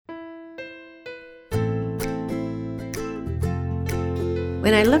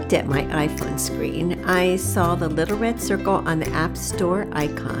When I looked at my iPhone screen, I saw the little red circle on the App Store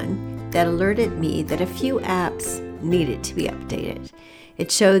icon that alerted me that a few apps needed to be updated.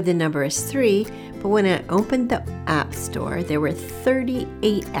 It showed the number as 3, but when I opened the App Store, there were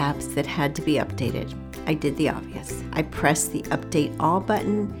 38 apps that had to be updated. I did the obvious. I pressed the Update All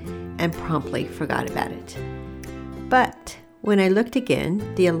button and promptly forgot about it. But when I looked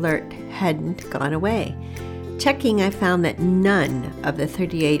again, the alert hadn't gone away. Checking, I found that none of the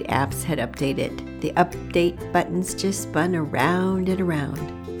 38 apps had updated. The update buttons just spun around and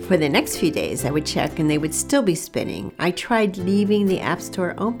around. For the next few days, I would check and they would still be spinning. I tried leaving the App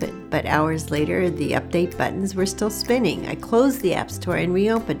Store open, but hours later, the update buttons were still spinning. I closed the App Store and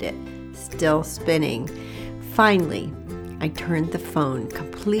reopened it. Still spinning. Finally, I turned the phone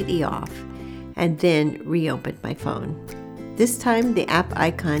completely off and then reopened my phone. This time, the app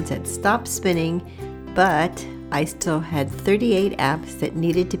icons had stopped spinning, but I still had 38 apps that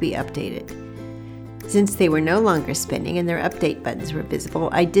needed to be updated. Since they were no longer spinning and their update buttons were visible,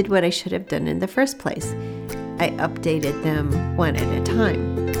 I did what I should have done in the first place. I updated them one at a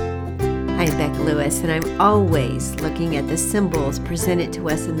time. I'm Becca Lewis, and I'm always looking at the symbols presented to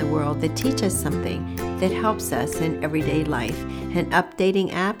us in the world that teach us something that helps us in everyday life, and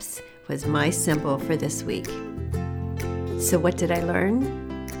updating apps was my symbol for this week. So what did I learn?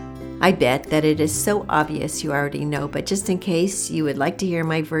 I bet that it is so obvious you already know, but just in case you would like to hear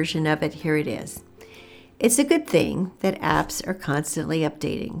my version of it, here it is. It's a good thing that apps are constantly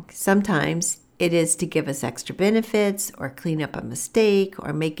updating. Sometimes it is to give us extra benefits or clean up a mistake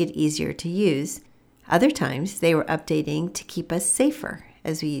or make it easier to use. Other times they were updating to keep us safer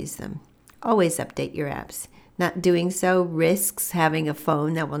as we use them. Always update your apps. Not doing so risks having a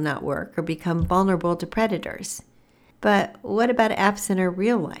phone that will not work or become vulnerable to predators. But what about apps in our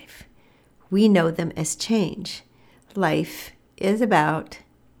real life? We know them as change. Life is about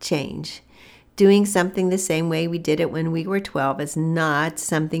change. Doing something the same way we did it when we were 12 is not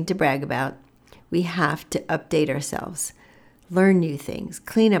something to brag about. We have to update ourselves, learn new things,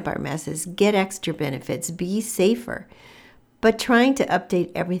 clean up our messes, get extra benefits, be safer. But trying to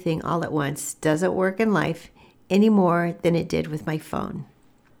update everything all at once doesn't work in life any more than it did with my phone.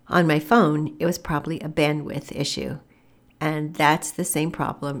 On my phone, it was probably a bandwidth issue. And that's the same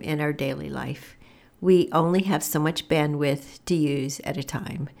problem in our daily life. We only have so much bandwidth to use at a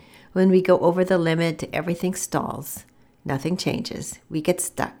time. When we go over the limit, everything stalls. Nothing changes. We get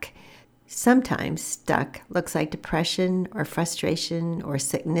stuck. Sometimes stuck looks like depression or frustration or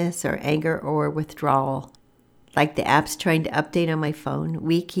sickness or anger or withdrawal. Like the apps trying to update on my phone,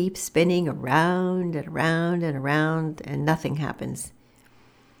 we keep spinning around and around and around and nothing happens.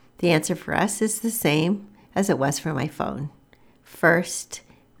 The answer for us is the same as it was for my phone. First,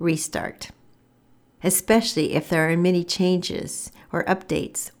 restart. Especially if there are many changes or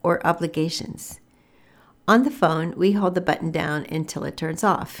updates or obligations. On the phone, we hold the button down until it turns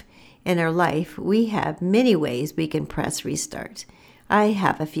off. In our life, we have many ways we can press restart. I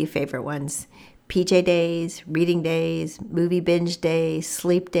have a few favorite ones. PJ days, reading days, movie binge day,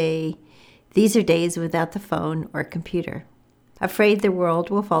 sleep day. These are days without the phone or computer. Afraid the world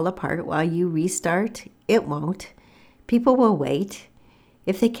will fall apart while you restart? It won't. People will wait.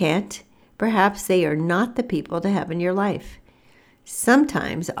 If they can't, perhaps they are not the people to have in your life.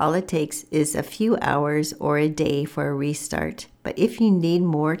 Sometimes all it takes is a few hours or a day for a restart. But if you need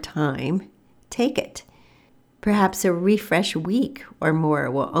more time, take it. Perhaps a refresh week or more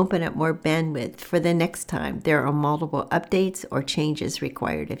will open up more bandwidth for the next time there are multiple updates or changes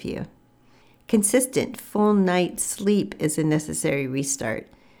required of you. Consistent full night sleep is a necessary restart.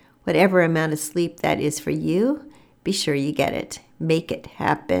 Whatever amount of sleep that is for you, be sure you get it. Make it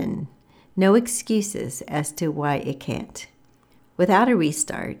happen. No excuses as to why it can't. Without a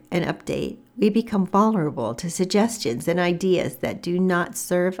restart and update, we become vulnerable to suggestions and ideas that do not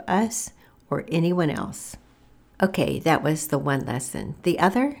serve us or anyone else. Okay, that was the one lesson. The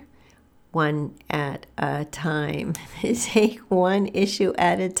other? One at a time. Take one issue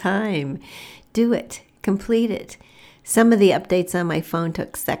at a time. Do it. Complete it. Some of the updates on my phone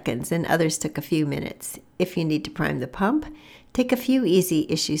took seconds and others took a few minutes. If you need to prime the pump, take a few easy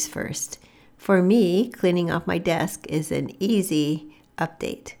issues first. For me, cleaning off my desk is an easy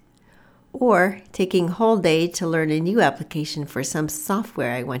update. Or taking a whole day to learn a new application for some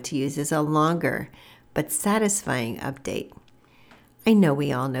software I want to use is a longer but satisfying update. I know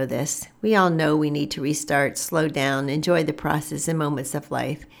we all know this. We all know we need to restart, slow down, enjoy the process and moments of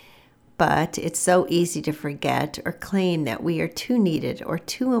life. But it's so easy to forget or claim that we are too needed or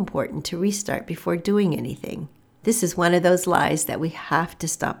too important to restart before doing anything. This is one of those lies that we have to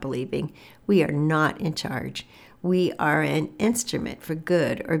stop believing. We are not in charge. We are an instrument for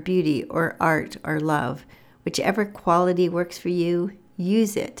good or beauty or art or love. Whichever quality works for you,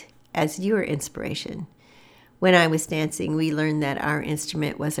 use it as your inspiration. When I was dancing, we learned that our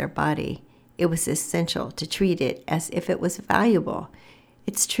instrument was our body. It was essential to treat it as if it was valuable.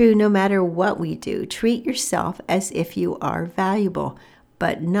 It's true no matter what we do. Treat yourself as if you are valuable,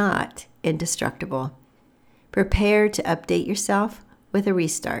 but not indestructible. Prepare to update yourself with a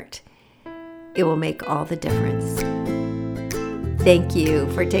restart. It will make all the difference. Thank you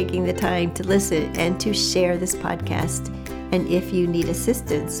for taking the time to listen and to share this podcast. And if you need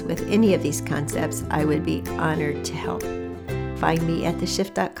assistance with any of these concepts, I would be honored to help. Find me at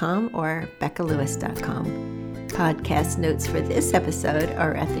theshift.com or beccalewis.com. Podcast notes for this episode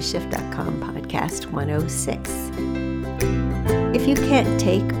are at theshift.com podcast 106. If you can't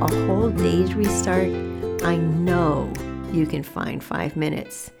take a whole day's restart, I know you can find 5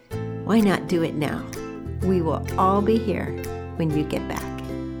 minutes. Why not do it now? We will all be here when you get back.